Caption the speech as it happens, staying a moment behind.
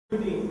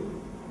View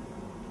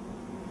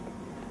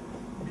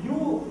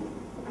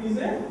is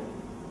a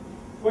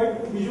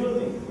quite visual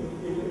thing.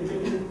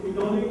 It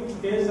only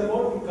cares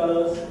about the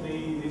colors,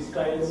 the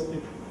styles, the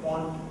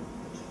font,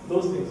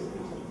 those things.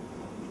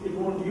 It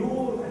won't.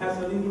 View has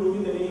nothing to do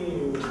with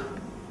any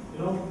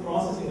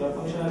processing or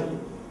functionality.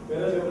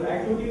 Whereas your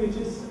activity which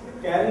is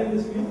carrying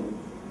this view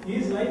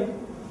is like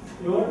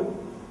your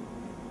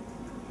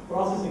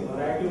processing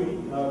or activity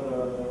or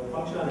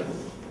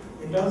functionality.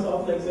 In terms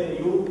of, like, say,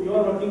 you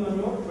are working on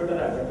your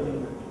Twitter app at the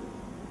moment.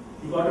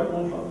 You got a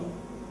phone call.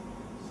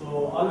 So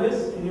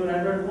always in your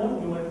Android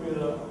phone, you might be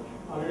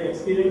already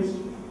experienced.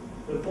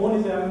 Your phone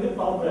is having the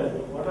top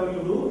priority. Whatever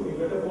you do, you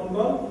get a phone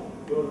call,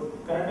 your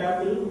current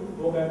app will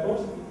go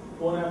backwards,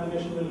 phone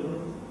application will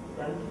run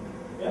front.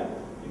 Yeah,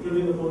 it will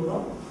be in the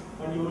foreground,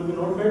 and you will be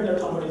notified that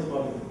somebody is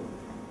calling.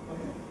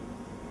 Okay,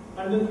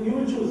 and then you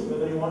will choose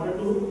whether you wanted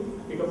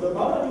to pick up the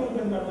call or you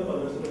can cut the call.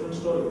 That's a different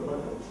story.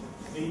 But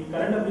the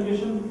current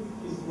application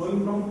is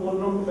going from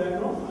foreground to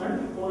background,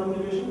 and phone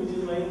application which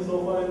is lying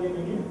so far in the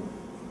menu,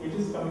 it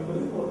is coming to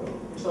the foreground.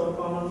 It's our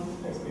common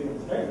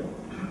experience, right?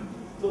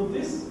 So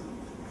this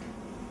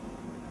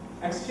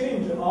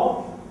exchange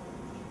of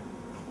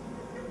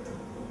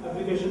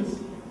applications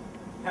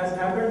has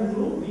happened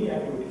through the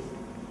activity.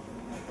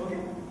 Okay,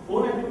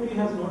 phone activity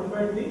has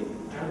notified the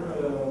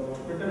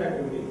Twitter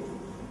activity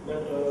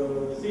that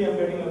see, I'm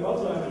getting a call,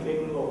 so I'm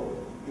taking over.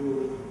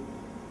 You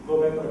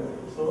go back for it.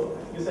 So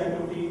this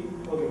activity,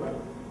 okay, fine.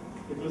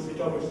 It will switch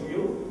off its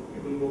view,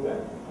 it will go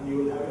back, and you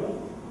will have your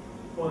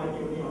phone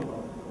activity on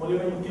top. Only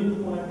when you kill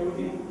the phone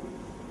activity,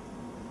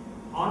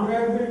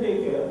 Android will take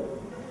care.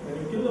 When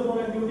you kill the phone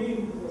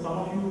activity, some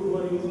of you who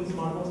are using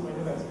smartphones might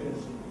have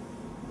experienced it.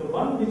 The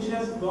one which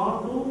has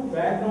gone to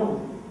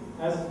background,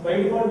 as by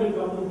default will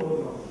come to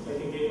foreground,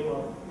 like a game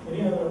or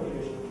any other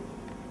application.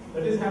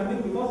 That is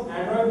happening because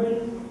Android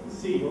will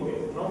see,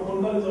 okay, now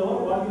phone call is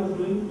over, what he was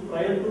doing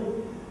prior to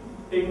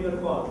taking the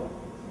call,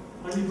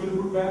 and it will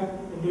put back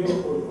into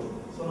your foreground.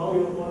 So now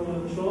your phone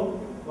will show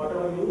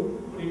whatever you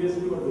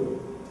previously were doing.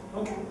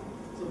 Okay,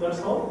 so that's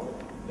how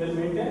they'll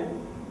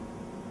maintain,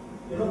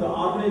 the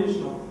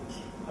organization of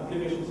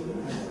applications in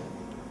Android.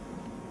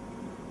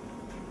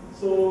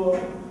 So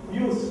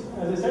views,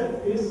 as I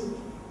said, is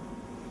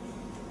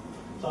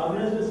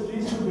organized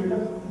trees to build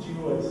up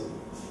GUIs.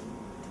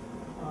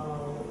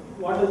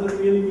 What does that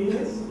really mean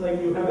is,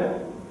 like, you have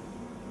a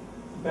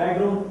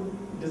background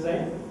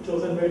design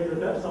chosen by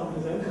Twitter, some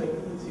design, like,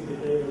 see,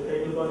 the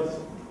title bar is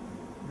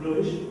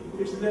bluish.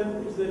 It's their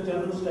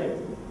general style.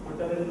 But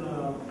then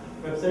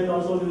website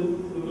also will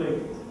look like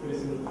very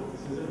similar.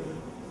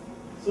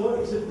 So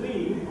it's a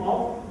tree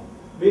of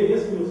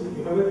various views.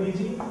 You have a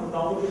PG, on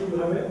top of it you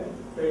have a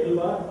title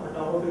bar, on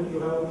top of it you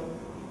have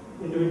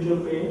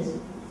individual panes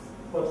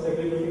for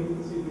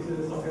segregating. See, this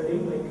is a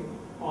subheading, like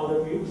all the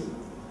tweets,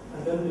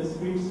 and then this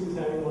tweets is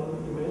having one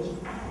image.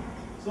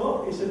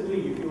 So it's a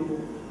tree. If you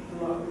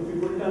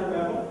put it on a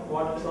paper,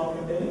 what it's all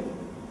containing,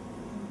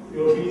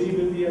 your PG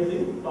will be at the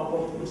top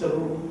of, it's a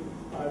root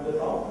at the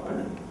top,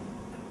 and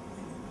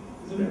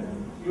isn't it?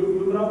 You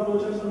grab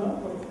flowcharts or not?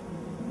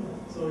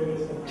 So it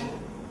is.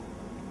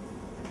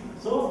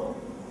 So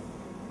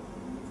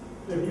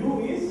the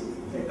view is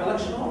a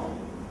collection of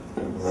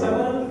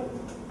several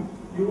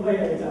UI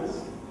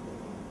items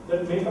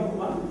that make up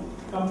one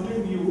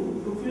complete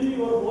view to fill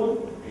your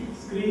whole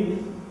screen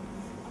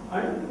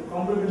and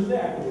complements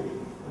the activity.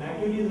 When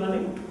activity is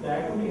running, the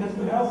activity has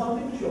to have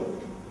something to show.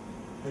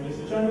 When you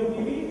switch on your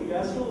TV, it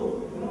has to,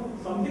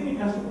 something it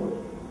has to put.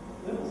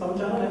 Some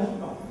channel has to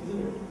come, isn't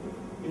it?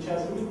 Which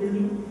has to be built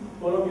in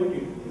all of your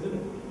TV, isn't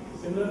it?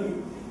 Similarly,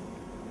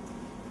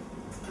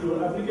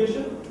 your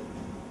application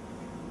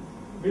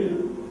will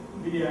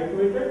be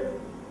activated.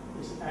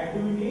 Its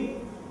activity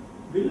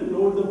will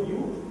load the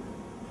view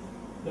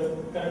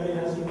that currently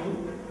has to be,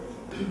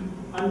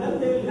 and then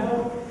they will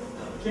have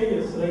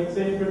changes, like,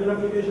 say, Twitter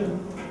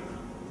application.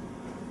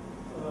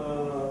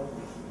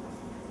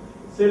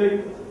 Say,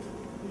 like,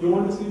 you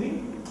want to see the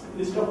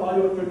list of all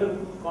your Twitter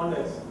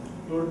contacts.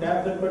 You will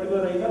tap that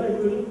particular icon,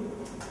 it will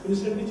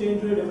instantly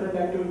change to a different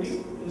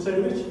activity, inside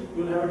which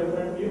you will have a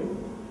different view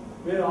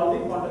where all the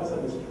contacts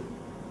are listed.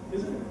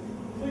 Isn't it?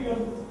 So you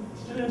are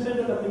still inside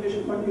that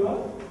application, but you are,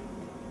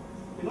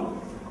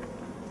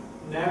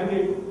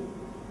 navigate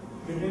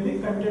between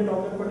the content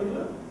of that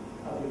particular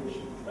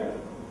application, right?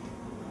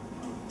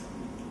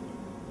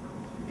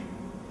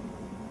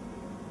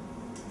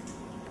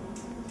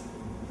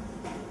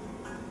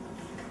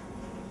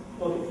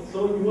 Okay, so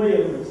UI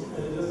elements,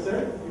 as I just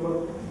said,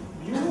 your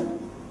view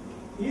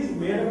is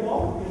made up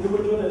of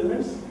individual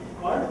elements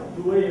called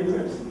UI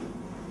elements.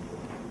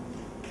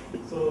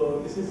 So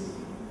this is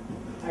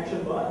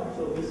action bar.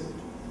 So this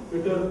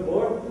Twitter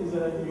board is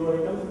a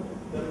UI item,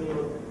 then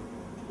your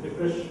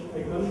refresh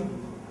icon,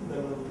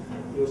 then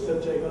your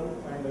search icon,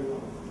 find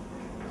icon.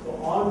 So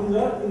all these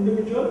are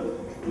individual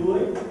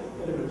UI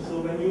elements.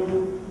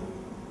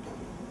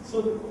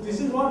 So this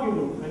is what you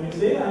do when you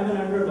say I am an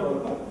Android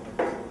developer.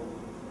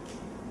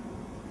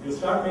 You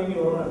start making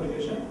your own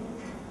application,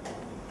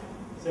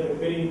 say a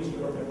Peri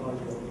Institute of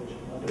Technology application.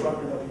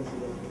 Department of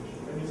ECE.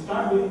 When you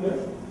start doing that,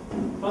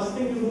 first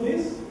thing you do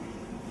is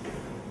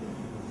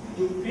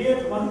you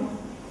create one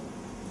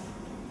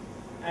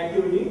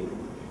activity,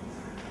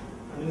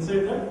 and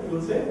inside that you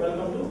will say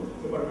welcome to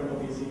Department of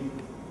ECE.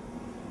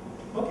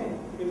 Okay,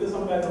 it is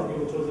some background,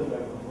 you chose a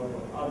background,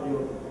 whatever, or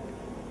your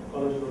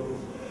college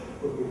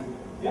could be.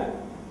 Yeah.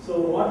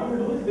 So what you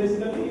will do is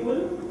basically you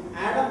will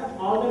add up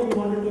all that you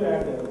wanted to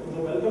add there.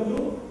 So welcome to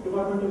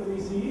Department of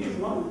ECE is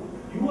one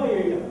UI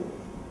item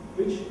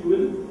which you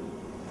will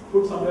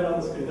put somewhere on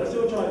the screen. That's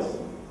your choice.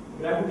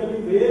 Graphically,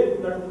 where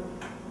that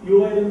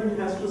UI element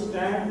has to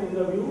stand in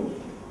the view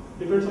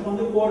depends upon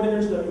the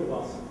coordinates that you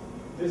pass.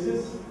 This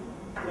is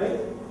like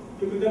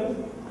typical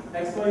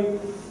XY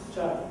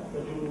chart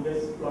that you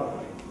guys plot.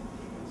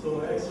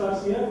 So X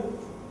starts here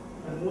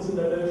and moves in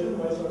that direction,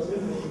 Y starts here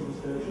and moves in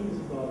this direction. This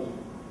is the origin.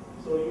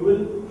 So you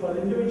will, for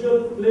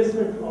individual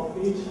placement of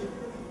each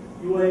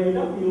UI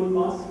item, you will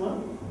pass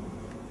one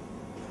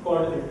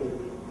coordinate to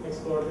it, X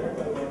coordinate,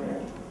 Y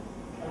coordinate,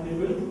 and you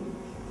will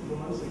do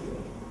one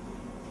secure.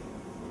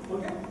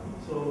 Okay?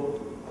 So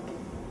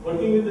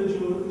working with the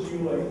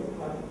GUI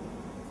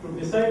to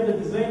decide the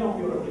design of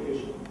your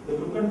application, the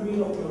look and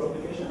feel of your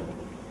application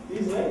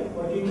is like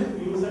working with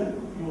views and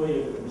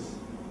UI elements.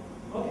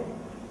 Okay?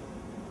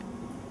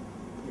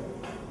 Yeah.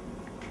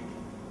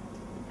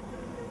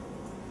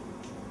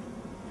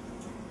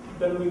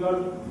 Then we got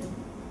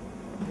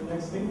the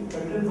next thing,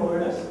 content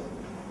providers,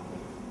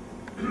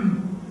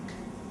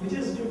 which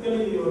is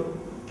typically your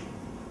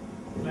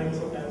lines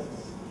of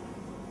tasks.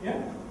 Yeah?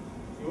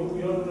 You're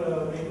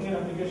making an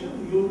application,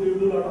 you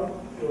do a lot of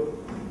your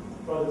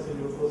projects in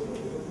your first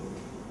application.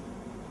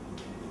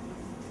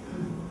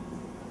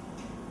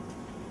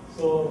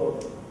 So,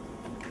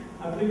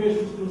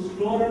 applications to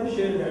store and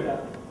share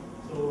data.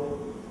 So,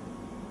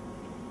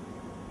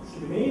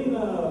 the main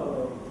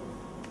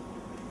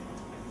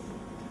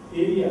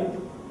area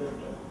that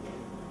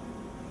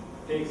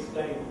takes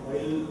time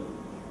while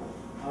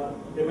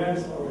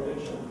demands our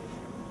attention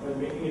while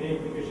making any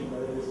application,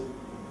 whether it is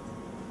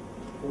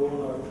phone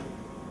or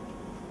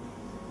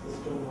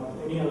system or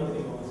any other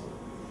thing also,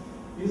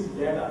 is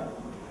data.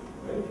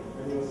 Right?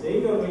 When you are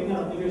saying you are making an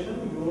application,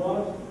 you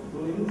are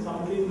doing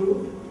something to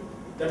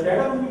the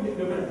data will be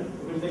different.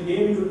 If it's a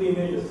game, it will be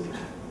images,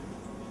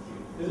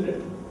 isn't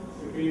it?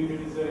 If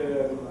it is a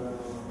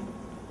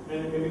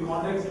maybe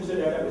context, it's a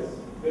database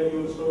where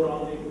you store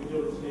all the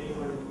individual's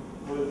name and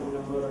mobile phone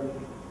number and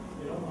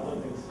other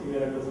things,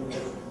 email address and all.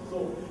 So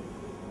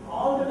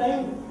all the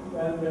time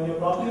when you're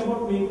talking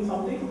about making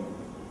something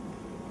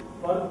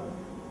for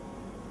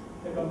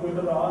a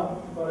computer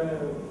or for a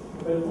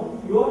mobile phone,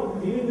 you are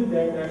dealing with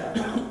that data.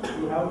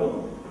 You have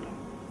to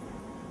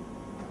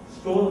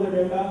store the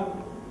data,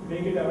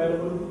 make it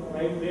available,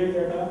 create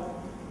data,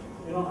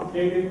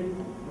 update it,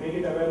 make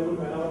it available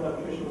whenever the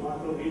application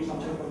wants to read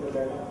something from the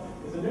data,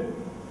 isn't it?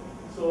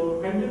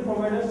 So content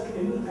providers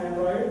in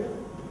Android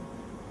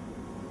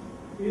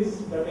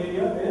is that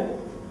area where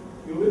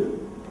you will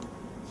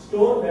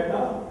store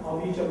data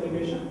of each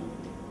application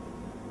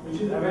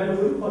which is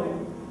available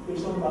for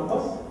its own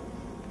purpose,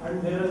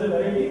 and there is a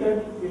variety that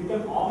it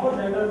can offer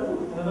data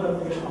to another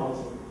application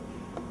also.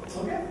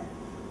 Okay?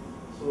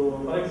 So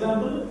for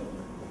example,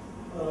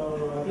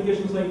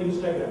 applications like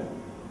Instagram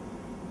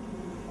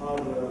or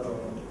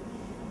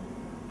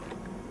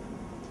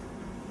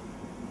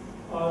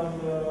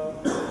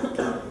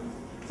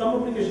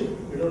some application,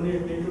 we don't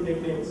need to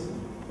take names,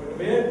 but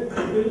where it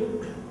will,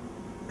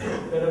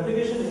 the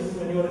application is,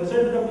 when you are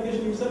inside the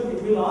application itself,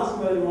 it will ask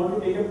whether you want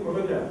to take a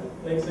photograph,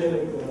 like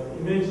say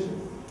image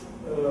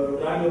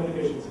drawing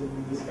applications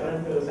in this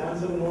current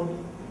Samsung Note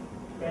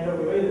kind of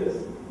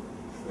devices,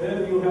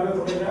 where you have a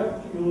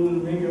photograph, you will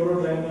make your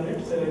own drawing on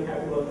it, say like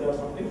happy birthday or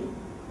something,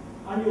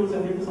 and you will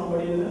send it to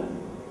somebody in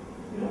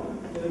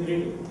a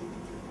greeting.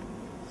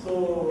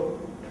 So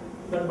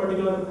that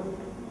particular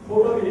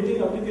photo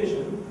editing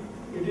application,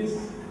 it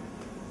is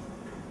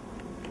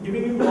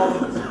giving you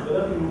options,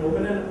 whether you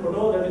open a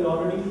photo that is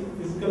already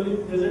physically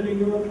present in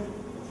your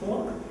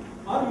phone,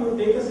 or you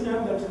take a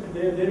snap that's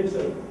there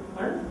itself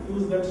and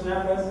use that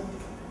snap as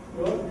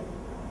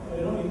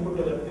your input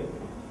to that thing.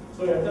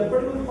 So at that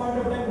particular point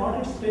of time, what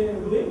it's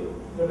doing,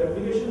 that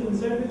application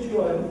inside which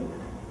you are in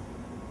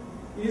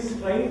is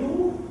trying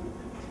to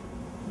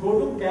go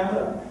to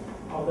camera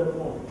of that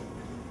phone.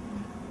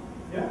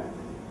 Yeah?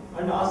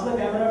 And ask the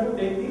camera to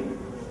take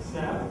the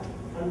snap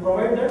and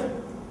provide that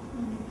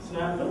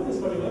snap to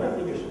this particular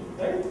application,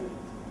 right?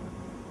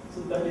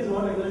 So that is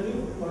what exactly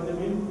what they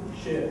mean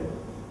share.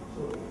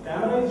 So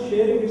camera is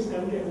sharing its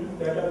content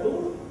data to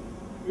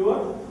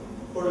your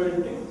photo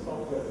editing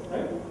software,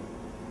 right?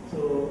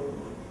 So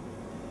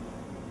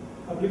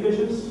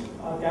applications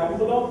are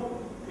capable of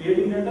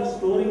creating data,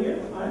 storing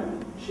it,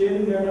 and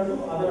sharing data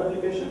to other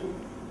application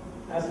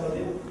as per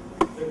the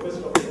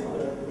request of the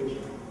other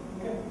application.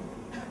 Okay.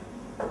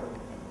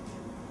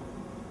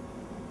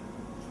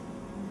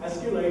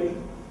 SQLite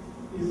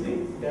is the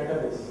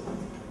database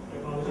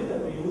technology that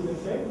we use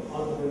inside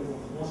all mobile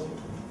phones mostly.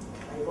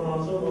 iPhone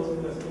also works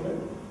with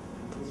SQLite.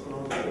 This one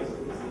also is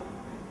SQLite.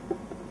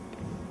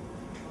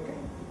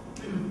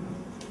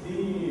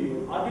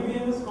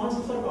 IBMS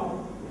concepts are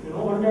common. If you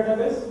know one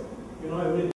database, you know everything.